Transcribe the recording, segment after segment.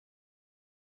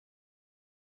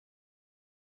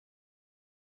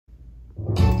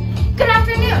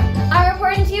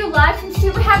reporting to you live from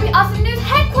Super Happy Awesome News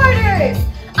headquarters.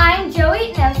 I'm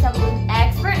Joey, and I've assembled an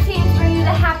expert team to bring you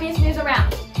the happiest news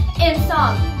around. In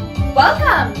song,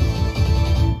 welcome!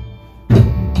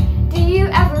 Do you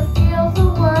ever feel the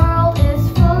world is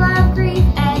full of grief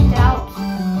and doubt?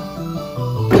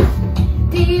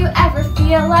 Do you ever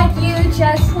feel like you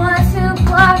just want to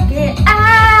block it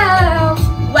out?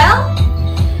 Well,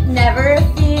 never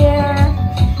fear,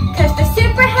 'cause the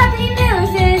super happy news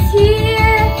is here.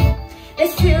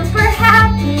 It's super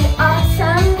happy,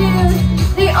 awesome news,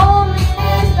 the only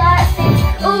news that sings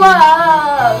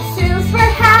love. Super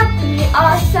happy,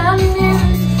 awesome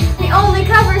news, we only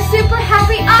cover super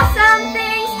happy, awesome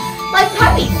things like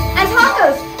puppies and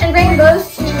tacos and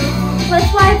rainbows too.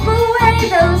 Let's wipe away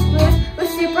those blues with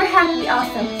super happy,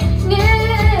 awesome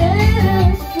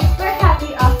news. Super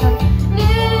happy, awesome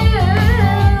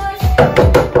news.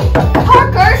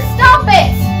 Parker, stop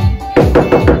it!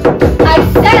 I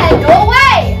said go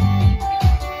away!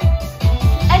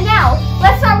 And now,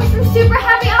 let's start with some super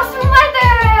happy, awesome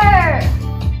weather!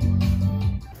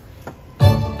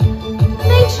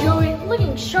 Thanks, Joey.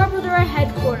 Looking sharper than our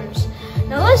headquarters.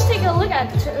 Now let's take a look at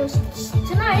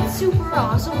tonight's super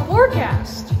awesome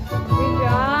forecast. We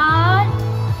got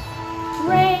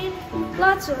rain,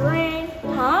 lots of rain,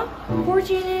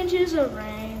 14 inches of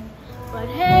rain. But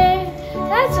hey,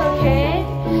 that's okay,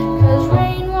 'cause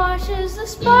rain washes the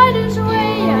spiders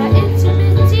away. Yeah,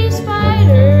 itsy-bitsy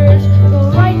spiders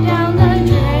go right down the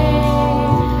drain.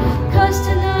 'Cause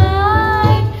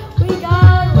tonight we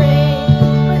got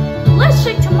rain. But let's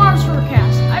check tomorrow's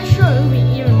forecast. I'm sure it'll be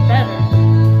even better.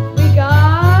 We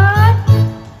got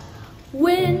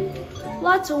wind,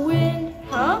 lots of wind,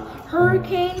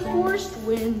 hurricane-force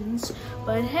winds.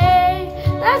 But hey,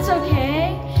 that's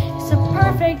okay. It's a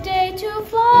perfect day to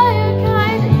fly a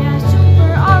kite. Yeah,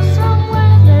 super awesome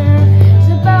weather is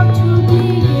about to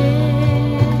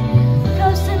begin.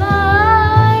 'Cause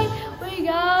tonight we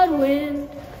got wind.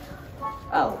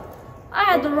 Oh, I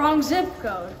had the wrong zip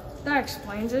code. That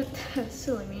explains it.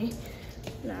 Silly me.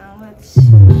 Now let's see.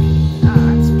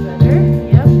 That's better.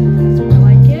 Yep, that's more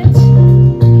like it.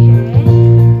 Okay.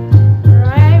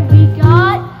 Alright, we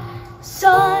got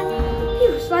sun.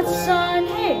 Phew, lots of sun.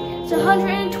 Hey, it's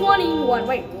 121.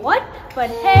 Wait, what? But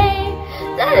hey,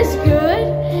 that is good.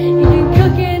 You can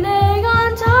cook an egg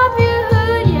on top of your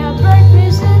hood. Yeah,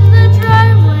 breakfast in the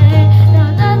driveway. Now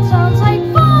that sounds like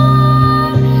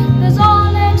fun. 'Cause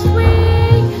all next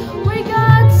week we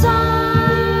got sun.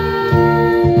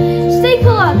 Stay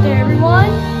cool out there,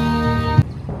 everyone.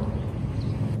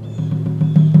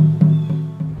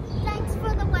 Thanks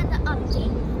for the weather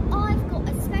update. I've got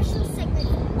a special segment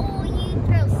for all you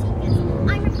thrill seekers.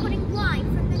 I'm reporting live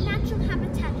from the natural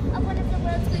habitat of one of the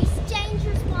world's most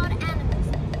dangerous wild animals.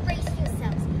 Brace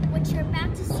yourselves. What you're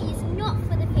about to see is not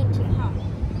for the faint of heart.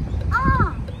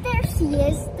 Ah, there she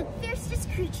is, the fiercest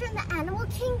creature in the animal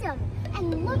kingdom.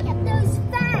 And look at those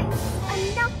fangs.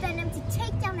 Enough venom to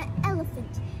take down an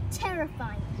elephant.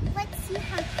 Terrifying. Let's see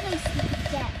how close we can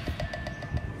get.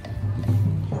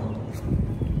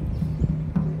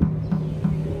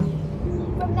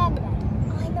 Remember,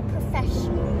 I'm a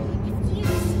professional. If you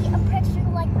see a predator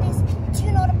like this, do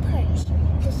not approach.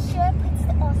 The show puts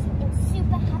the awesome in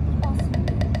super happy awesome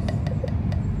news.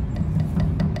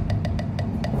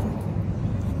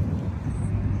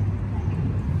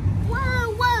 Whoa,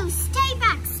 whoa, stay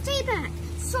back, stay back.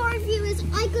 Sorry viewers,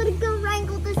 I gotta go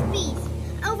wrangle this beast.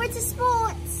 Over to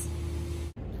sports.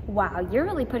 Wow, you're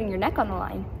really putting your neck on the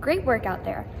line. Great work out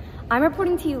there. I'm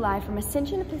reporting to you live from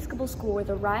Ascension Episcopal School, where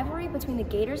the rivalry between the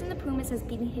Gators and the Pumas has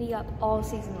been heating up all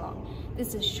season long.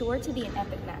 This is sure to be an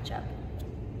epic matchup.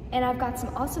 And I've got some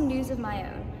awesome news of my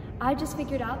own. I just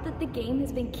figured out that the game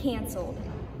has been canceled.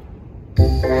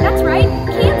 That's right,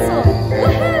 canceled!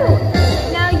 Woohoo!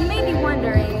 Now you may be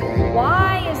wondering,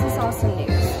 why is this awesome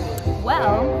news?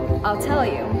 Well, I'll tell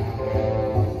you.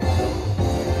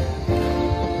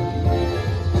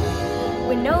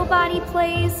 When nobody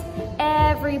plays,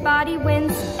 everybody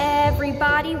wins,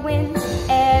 everybody wins,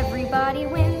 everybody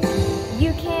wins.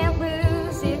 You can't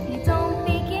lose if you don't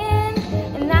begin,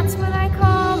 and that's what I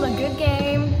call a good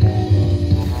game.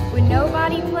 When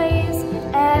nobody plays,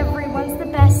 everyone's the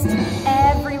best,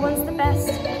 everyone's the best,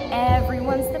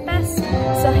 everyone's the best.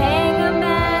 So hang a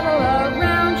medal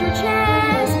around your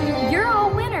chest. You're all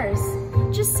winners,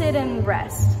 just sit and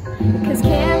rest. 'Cause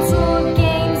canceled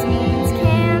games means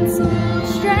canceled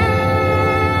stress.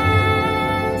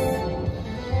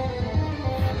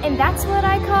 And that's what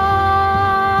I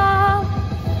call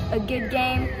a good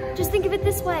game. Just think of it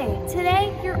this way.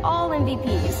 Today, you're all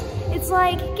MVPs. It's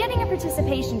like getting a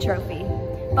participation trophy,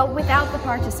 but without the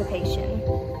participation.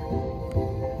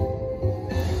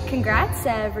 Congrats,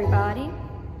 everybody.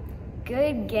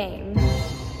 Good game.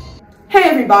 Hey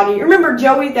everybody, remember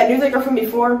Joey, that news anchor from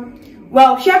before?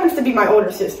 Well, she happens to be my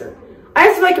older sister. I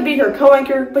asked if I could be her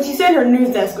co-anchor, but she said her news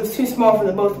desk was too small for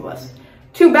the both of us.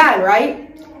 Too bad,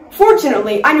 right?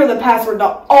 Fortunately, I know the password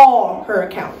to all her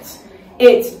accounts.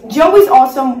 It's Joey's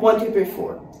Awesome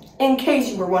 1234, in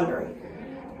case you were wondering.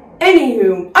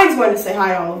 Anywho, I just wanted to say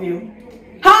hi to all of you.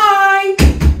 Hi!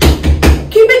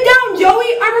 Keep it down,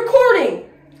 Joey, I'm recording!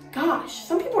 Gosh,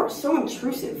 some people are so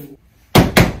intrusive.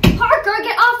 Parker,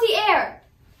 get off the air!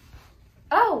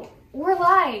 Oh, we're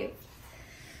live.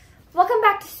 Welcome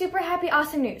back to Super Happy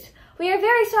Awesome News. We are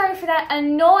very sorry for that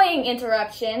annoying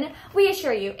interruption. We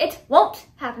assure you, it won't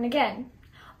happen again.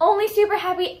 Only Super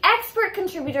Happy expert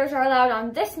contributors are allowed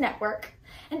on this network,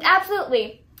 and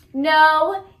absolutely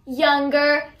no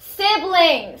younger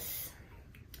siblings.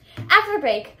 After the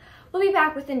break, we'll be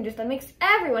back with the news that makes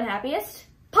everyone happiest,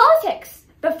 politics.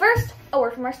 But first, a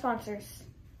word from our sponsors.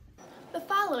 The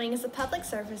following is a public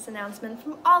service announcement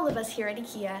from all of us here at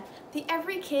IKEA, the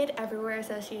Every Kid Everywhere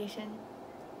Association.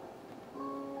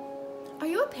 Are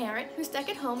you a parent who's stuck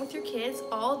at home with your kids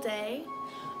all day?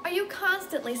 Are you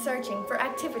constantly searching for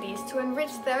activities to enrich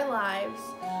their lives?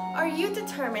 Are you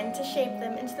determined to shape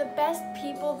them into the best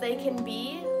people they can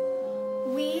be?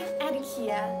 We at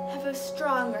IKEA have a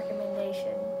strong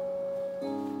recommendation.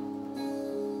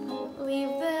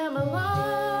 Leave them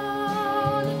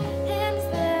alone, hand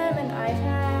them an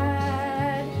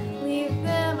iPad. Leave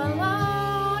them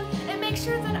alone, and make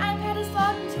sure that iPad is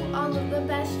logged into all of the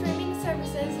best streaming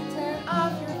services. Turn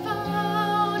off your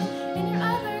phone and your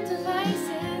other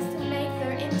devices to make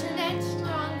their internet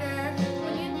stronger.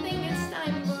 When you think it's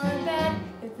time for bed,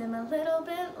 give them a little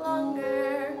bit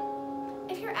longer.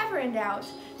 If you're ever in doubt,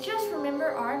 just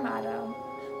remember our motto: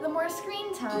 the more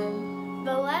screen time,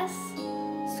 the less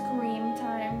scream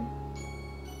time.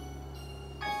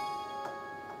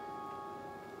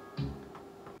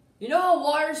 You know how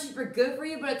water is super good for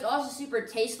you, but it's also super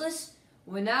tasteless?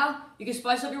 Well, now you can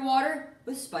spice up your water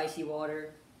with spicy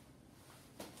water.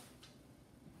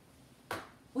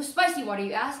 What's spicy water,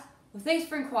 you ask? Well, thanks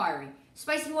for inquiring.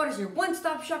 Spicy water is your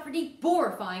one-stop shop for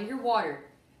deborifying your water.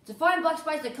 It's a fine black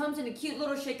spice that comes in a cute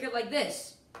little shaker like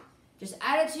this. Just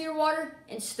add it to your water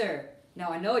and stir.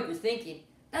 Now I know what you're thinking.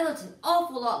 That looks an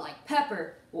awful lot like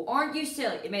pepper. Well, aren't you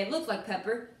silly? It may look like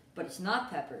pepper, but it's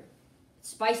not pepper. It's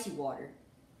spicy water.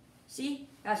 See?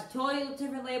 It has a totally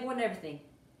different label and everything.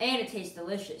 And it tastes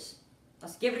delicious.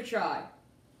 Let's give it a try.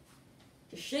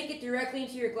 Just shake it directly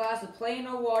into your glass of plain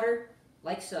old water,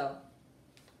 like so.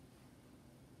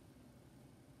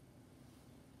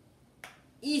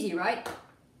 Easy, right?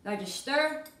 Now just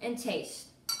stir and taste.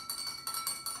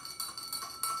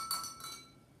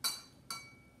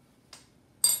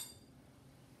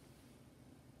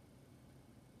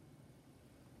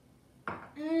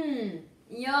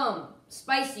 Yum,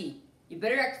 spicy. You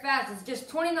better act fast, it's just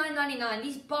 $29.99.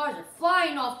 These bars are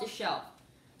flying off the shelf.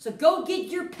 So go get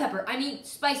your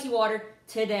spicy water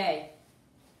today.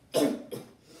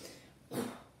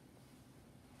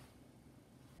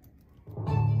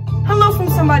 Hello from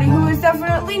somebody who is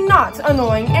definitely not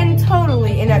annoying and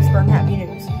totally an expert in happy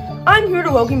news. I'm here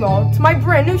to welcome you all to my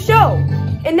brand new show.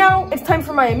 And now it's time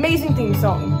for my amazing theme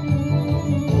song.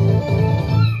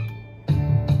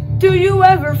 Do you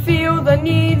ever feel the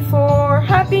need for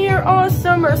happier,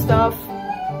 awesomer stuff?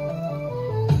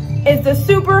 Is the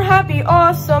super happy,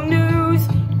 awesome news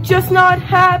just not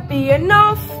happy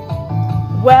enough?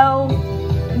 Well,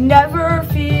 never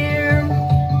fear,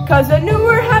 'cause the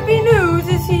newer happy news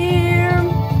is here.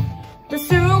 The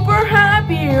super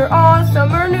happier,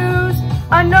 awesomer news,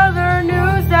 another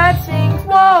news that sings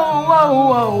whoa, whoa,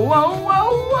 whoa, whoa,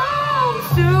 whoa, whoa.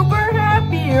 Super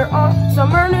happier,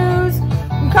 awesomer news.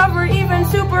 Cover even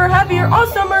super happier,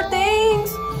 awesomer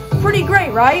things. Pretty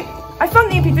great, right? I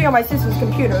found the MP3 on my sister's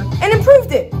computer and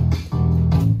improved it.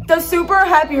 The super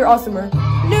happier, awesomer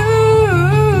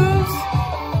news.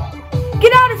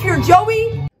 Get out of here,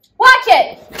 Joey. Watch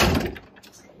it!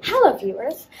 Hello,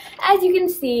 viewers. As you can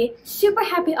see, Super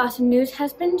Happy Awesome News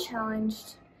has been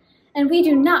challenged. And we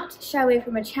do not shy away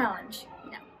from a challenge.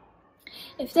 No.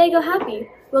 If they go happy,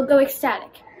 we'll go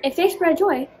ecstatic. If they spread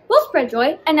joy, we'll spread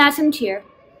joy and add some cheer.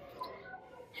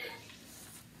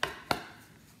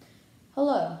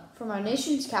 Hello, from our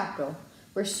nation's capital,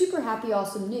 where Super Happy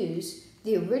Awesome News,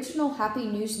 the original Happy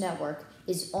News Network,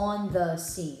 is on the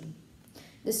scene.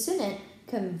 The Senate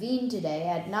convened today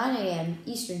at 9 a.m.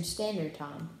 Eastern Standard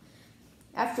Time.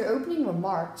 After opening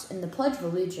remarks and the Pledge of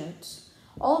Allegiance,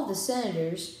 all of the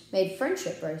senators made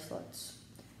friendship bracelets.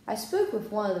 I spoke with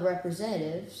one of the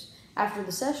representatives after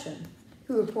the session,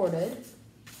 who reported,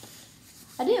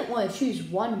 I didn't want to choose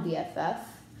one BFF.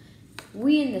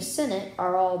 We in the Senate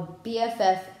are all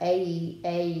BFF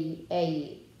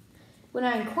AE. When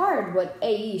I inquired what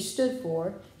AE stood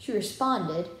for, she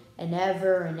responded, and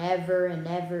ever.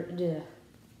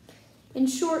 In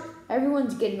short,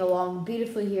 everyone's getting along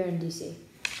beautifully here in DC.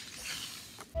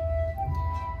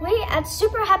 We at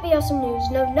Super Happy Awesome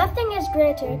News know nothing is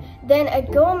greater than a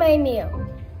gourmet meal.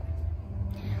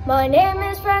 My name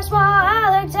is Francois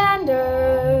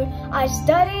Alexander. I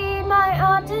studied my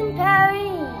art in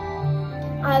Paris.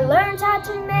 I learned how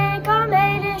to make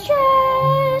gourmet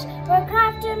dishes where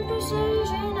craft and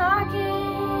precision are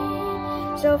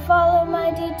key. So follow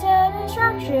my detailed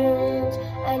instructions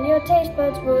and your taste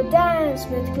buds will dance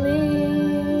with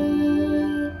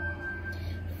glee.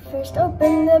 First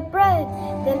open the bread,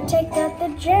 then take out the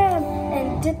jam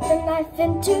and dip the knife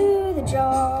into the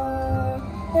jar.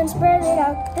 Then spread it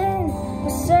out thin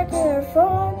with circular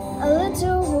form. A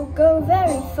little will go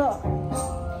very far.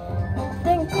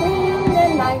 Then clean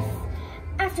the knife.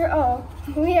 After all,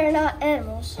 we are not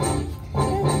animals.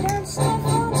 Then step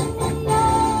onto the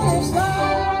other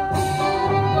slice.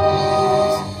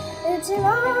 It's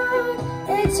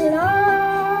an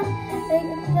art.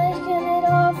 Making it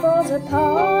all falls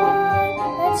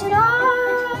apart. It's an art.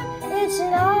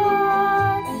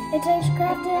 It takes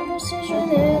craft and precision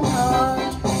and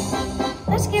heart.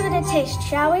 Let's give it a taste,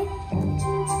 shall we?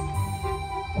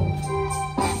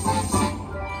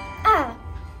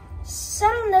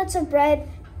 Subtle notes of bread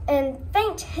and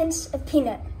faint hints of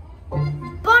peanut.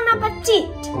 Bon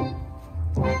appetit!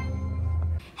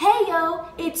 Hey yo,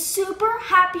 it's Super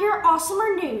Happier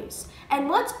Awesomer News. And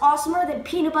what's awesomer than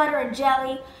peanut butter and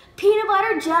jelly? Peanut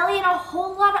butter, jelly, and a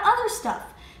whole lot of other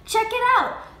stuff. Check it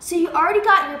out. So you already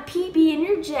got your PB and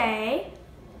your J.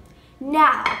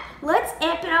 Now, let's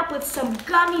amp it up with some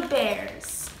gummy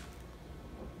bears.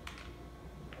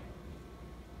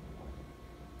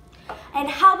 And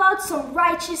how about some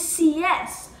righteous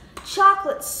CS,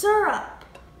 chocolate syrup?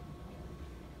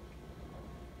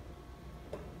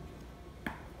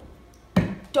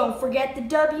 Don't forget the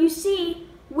WC,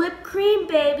 whipped cream,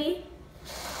 baby.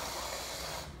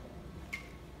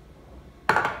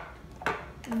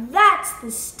 That's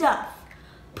the stuff.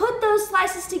 Put those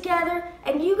slices together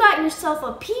and you got yourself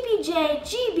a PBJ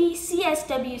GB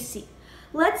CSWC.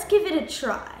 Let's give it a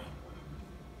try.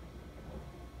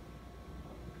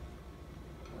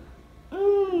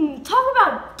 Talk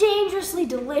about dangerously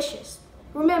delicious.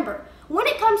 Remember, when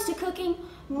it comes to cooking,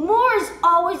 more is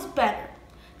always better.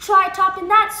 Try topping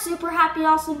that Super Happy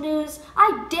Awesome News.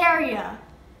 I dare ya.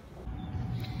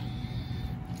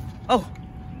 Oh,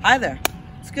 hi there.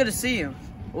 It's good to see you.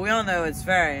 Well, we all know it's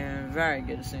very, very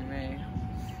good to see me.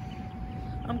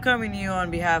 I'm coming to you on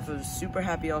behalf of Super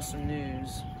Happy Awesome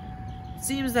News. It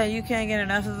seems that you can't get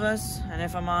enough of us, and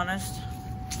if I'm honest,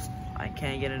 I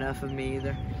can't get enough of me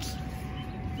either.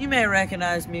 You may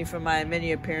recognize me from my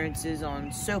many appearances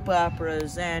on soap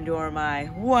operas and/or my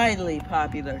widely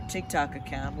popular TikTok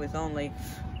account with only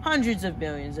hundreds of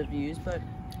millions of views, but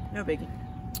no biggie.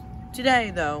 Today,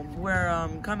 though, we're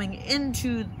coming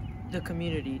into the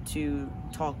community to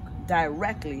talk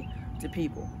directly to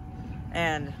people,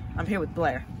 and I'm here with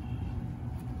Blair.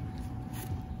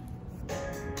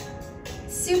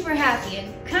 Super happy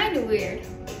and kind of weird.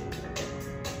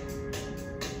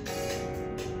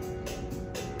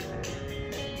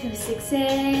 It was 6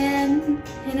 a.m.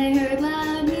 and I heard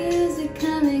loud music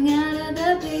coming out of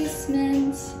the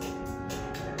basement.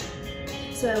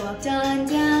 So I walked on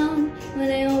down. When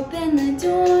I opened the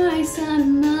door, I saw to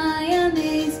my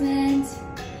amazement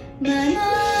my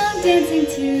mom dancing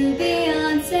to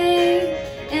Beyonce,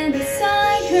 and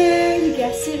beside her, you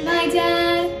guessed it, my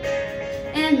dad.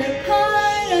 And the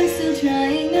part I'm still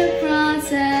trying to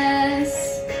process,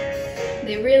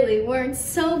 they really weren't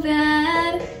so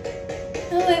bad.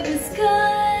 Oh, it was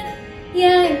good,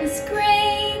 yeah, it was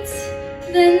great.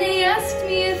 Then they asked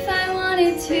me if I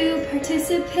wanted to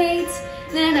participate.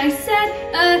 Then I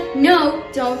said, no,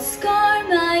 don't scar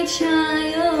my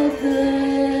childhood.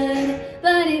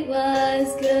 But it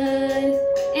was good.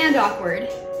 And awkward.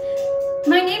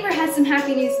 My neighbor has some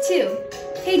happy news too.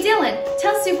 Hey Dylan,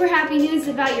 tell Super Happy News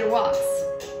about your walks.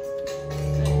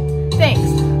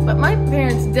 Thanks, but my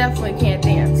parents definitely can't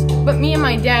dance. But me and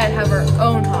my dad have our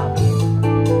own hobby.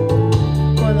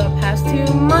 For the past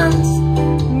 2 months,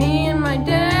 me and my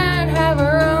dad have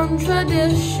our own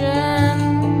tradition.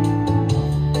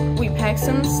 We pack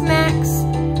some snacks,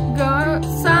 go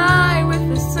outside with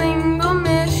a single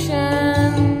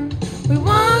mission. We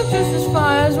walk just as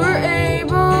far as we're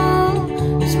able,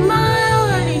 smile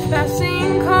at each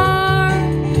passing car.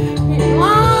 We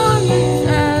walk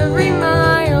every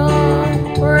mile,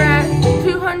 we're at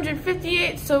 200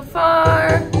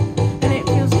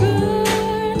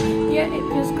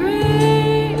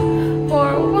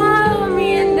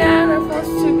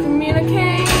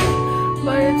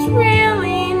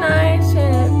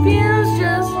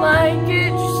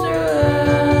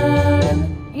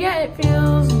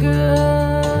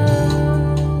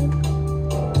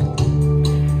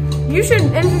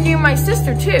 should interview my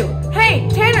sister too. Hey,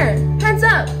 Tanner, heads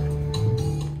up.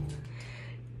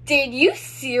 Did you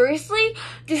seriously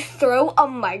just throw a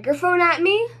microphone at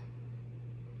me?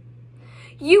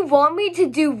 You want me to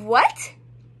do what?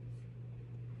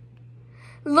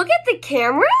 Look at the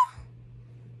camera?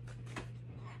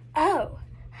 Oh,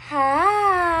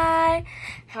 hi.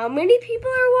 How many people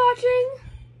are watching?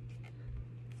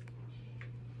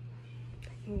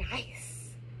 Nice.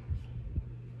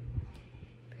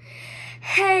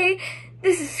 Hey,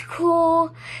 this is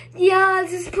cool. Yeah,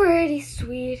 this is pretty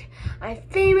sweet. I'm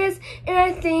famous and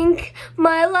I think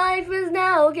my life is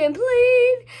now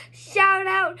complete. Shout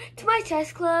out to my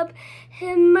chess club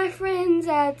and my friends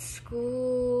at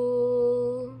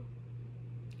school.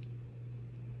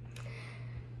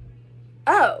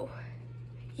 Oh,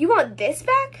 you want this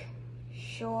back?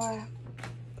 Sure.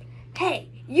 Hey,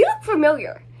 you look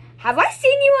familiar. Have I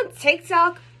seen you on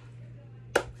TikTok?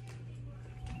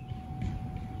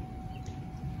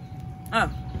 Oh,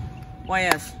 why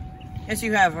yes. Yes,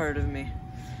 you have heard of me.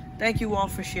 Thank you all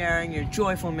for sharing your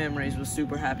joyful memories with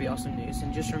Super Happy Awesome News.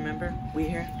 And just remember, we're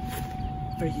here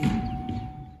for you.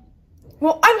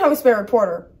 Well, I don't have a spare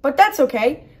reporter, but that's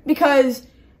okay because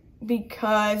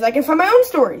I can find my own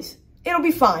stories. It'll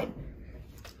be fine.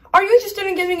 Are you interested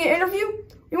in giving an interview?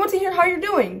 We want to hear how you're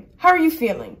doing. How are you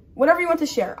feeling? Whatever you want to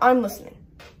share, I'm listening.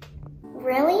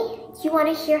 Really? You want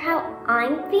to hear how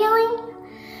I'm feeling?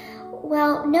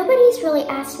 Well, nobody's really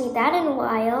asked me that in a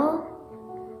while.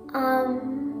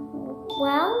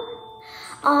 Well,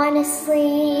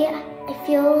 honestly, I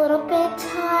feel a little bit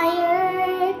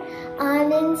tired,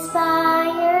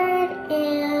 uninspired,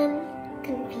 and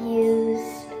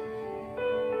confused.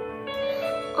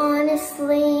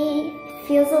 Honestly, it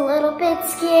feels a little bit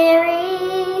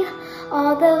scary,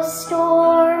 all those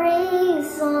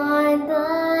stories on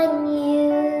the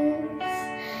news.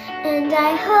 And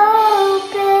I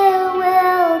hope it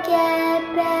will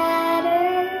get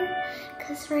better,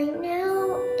 'cause right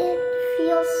now it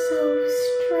feels so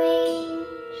strange.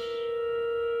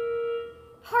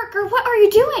 Parker, what are you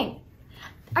doing?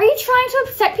 Are you trying to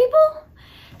upset people?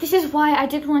 This is why I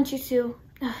didn't want you to.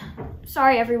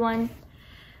 Sorry, everyone.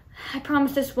 I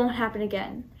promise this won't happen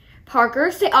again. Parker,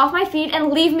 stay off my feet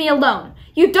and leave me alone.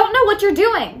 You don't know what you're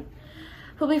doing.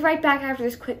 We'll be right back after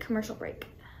this quick commercial break.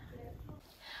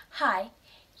 Hi,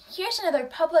 here's another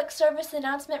public service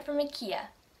announcement from IKEA.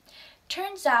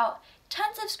 Turns out,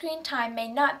 tons of screen time may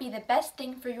not be the best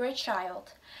thing for your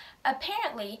child.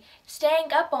 Apparently,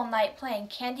 staying up all night playing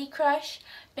Candy Crush,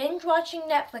 binge-watching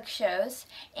Netflix shows,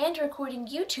 and recording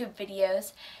YouTube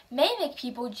videos may make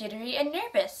people jittery and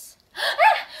nervous.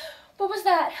 Ah! What was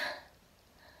that?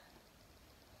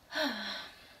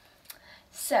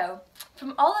 So,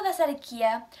 from all of us at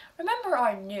IKEA, remember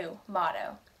our new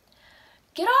motto.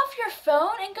 Get off your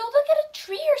phone and go look at a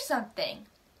tree or something.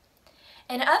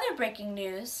 In other breaking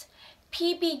news,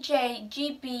 PBJ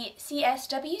GB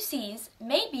CSWCs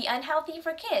may be unhealthy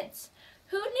for kids.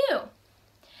 Who knew?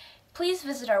 Please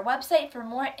visit our website for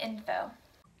more info.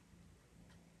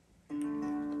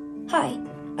 Hi,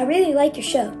 I really liked your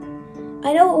show.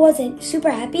 I know it wasn't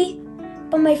super happy,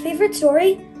 but my favorite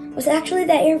story was actually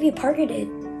that interview Parker did.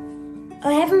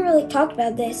 I haven't really talked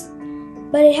about this,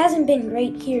 but it hasn't been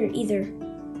great here either.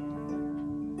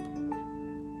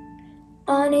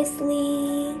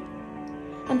 Honestly,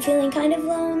 I'm feeling kind of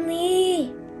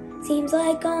lonely. Seems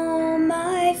like all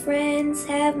my friends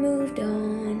have moved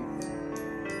on.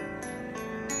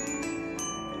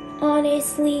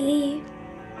 Honestly,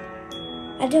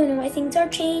 I don't know why things are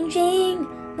changing.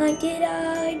 Like, did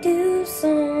I do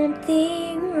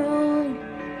something wrong?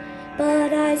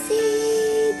 But I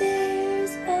see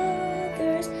there's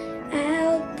others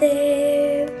out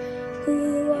there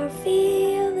who are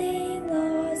feeling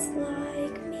lost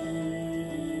like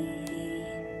me.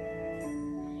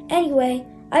 Anyway,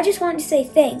 I just wanted to say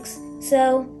thanks.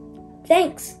 So,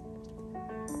 thanks.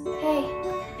 Hey,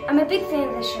 I'm a big fan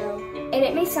of this show, and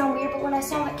it may sound weird, but when I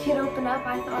saw that kid open up,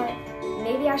 I thought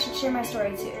maybe I should share my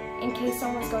story too, in case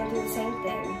someone's going through the same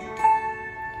thing.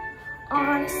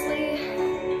 Honestly,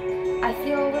 I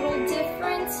feel a little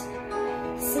different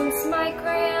since my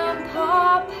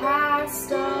grandpa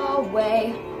passed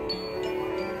away.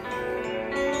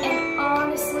 And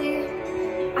honestly,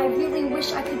 I really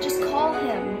wish I could just call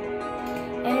him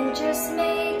and just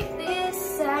make this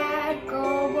sad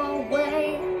go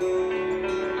away.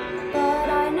 But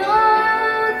I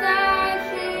know that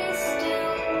he's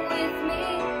still with me,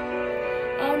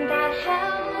 and that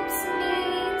helps me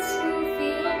to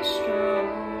feel strong.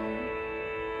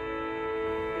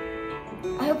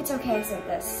 I hope it's okay I said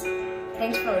this.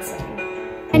 Thanks for listening.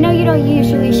 I know you don't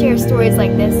usually share stories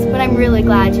like this, but I'm really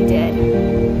glad you did.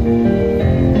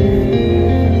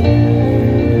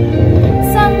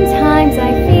 Sometimes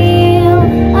I feel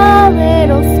a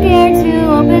little scared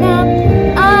to open up.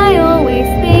 I always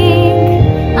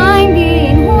think I'm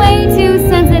being way too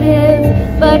sensitive,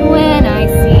 but when I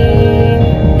see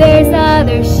there's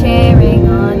others sharing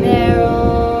on their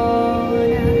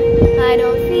own, I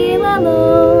don't feel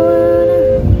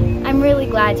alone. I'm really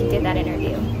glad you did that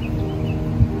interview.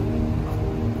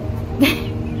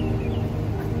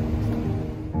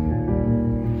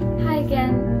 Hi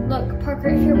again. Look, Parker,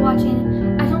 if you're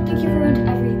watching, I don't think you've ruined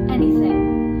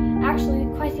anything. Actually,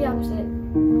 quite the opposite.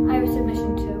 I have a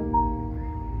submission too.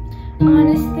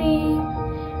 Honestly,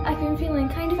 I've been feeling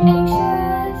kind of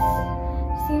anxious.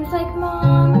 Seems like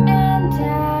Mom and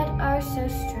Dad are so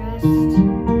stressed.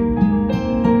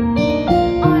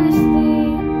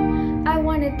 Honestly, I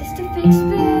wanted this to fix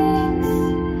things,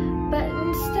 but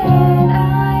instead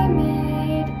I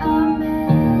made a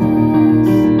mess.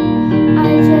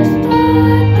 I just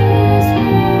thought this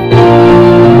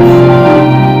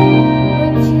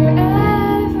would cheer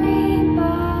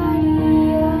everybody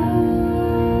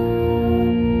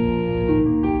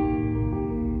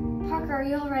up. Parker, are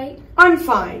you alright? I'm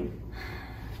fine.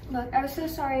 Look, I was so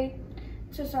sorry.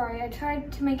 So sorry. I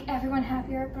tried to make everyone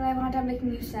happier, but I wound up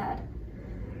making you sad.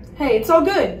 Hey, it's all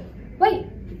good. Wait,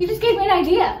 you just gave me an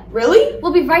idea. Really?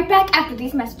 We'll be right back after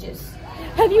these messages.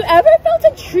 Have you ever felt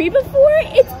a tree before?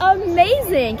 It's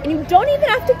amazing, and you don't even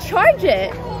have to charge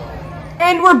it.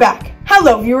 And we're back.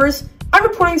 Hello, viewers. I'm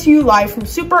reporting to you live from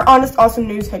Super Honest Awesome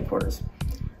News headquarters.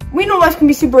 We know life can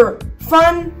be super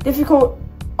fun, difficult,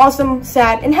 awesome,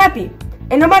 sad, and happy.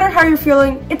 And no matter how you're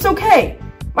feeling, it's okay.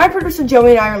 My producer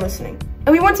Joey and I are listening,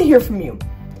 and we want to hear from you.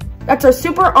 That's our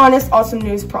Super Honest Awesome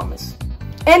News promise.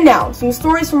 And now, some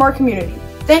stories from our community.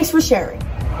 Thanks for sharing.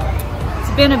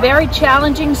 It's been a very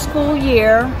challenging school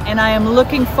year, and I am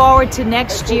looking forward to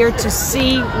next year to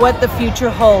see what the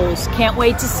future holds. Can't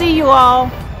wait to see you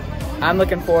all. I'm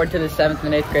looking forward to the 7th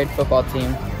and 8th grade football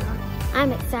team.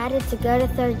 I'm excited to go to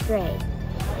 3rd grade.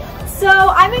 So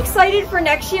I'm excited for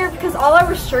next year because all our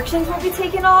restrictions will be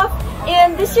taken off,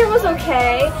 and this year was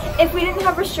okay. If we didn't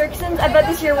have restrictions, I bet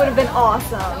this year would have been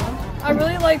awesome. I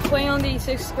really like playing on the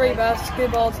 6th grade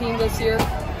basketball team this year.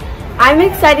 I'm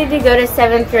excited to go to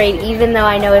 7th grade, even though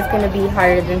I know it's going to be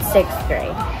harder than 6th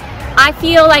grade. I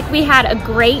feel like we had a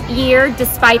great year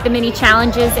despite the many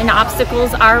challenges and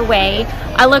obstacles our way.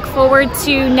 I look forward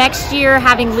to next year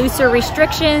having looser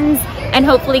restrictions and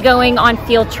hopefully going on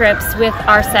field trips with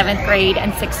our 7th grade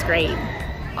and 6th grade.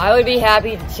 I would be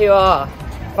happy to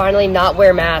finally not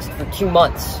wear masks for 2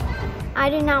 months. I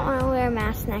do not want to wear a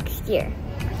mask next year.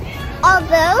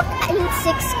 Although in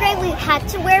 6th grade we had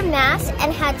to wear masks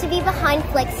and had to be behind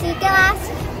plexiglass,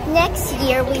 next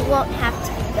year we won't have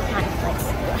to be behind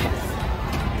plexiglass.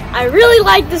 I really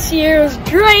liked this year. It was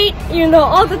great, you know,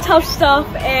 all the tough stuff,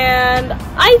 and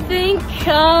I think,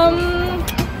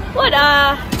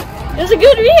 it was a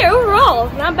good year overall,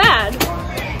 not bad.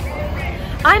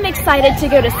 I'm excited to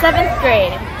go to 7th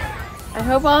grade. I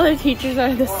hope all the teachers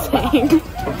are the same.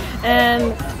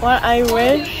 And what I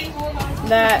wish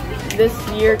that this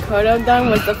year could have done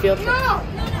was the field trip.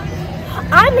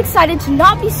 I'm excited to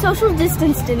not be social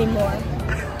distanced anymore.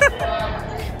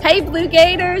 Hey Blue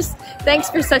Gators, thanks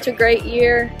for such a great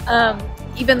year.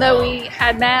 Even though we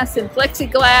had masks and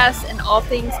plexiglass and all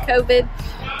things COVID,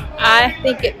 I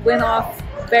think it went off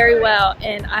very well,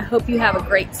 and I hope you have a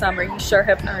great summer. You sure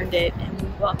have earned it, and we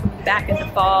welcome you back in the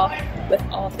fall with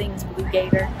all things Blue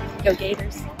Gator. Go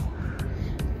Gators.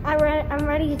 I'm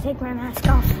ready to take my mask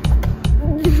off.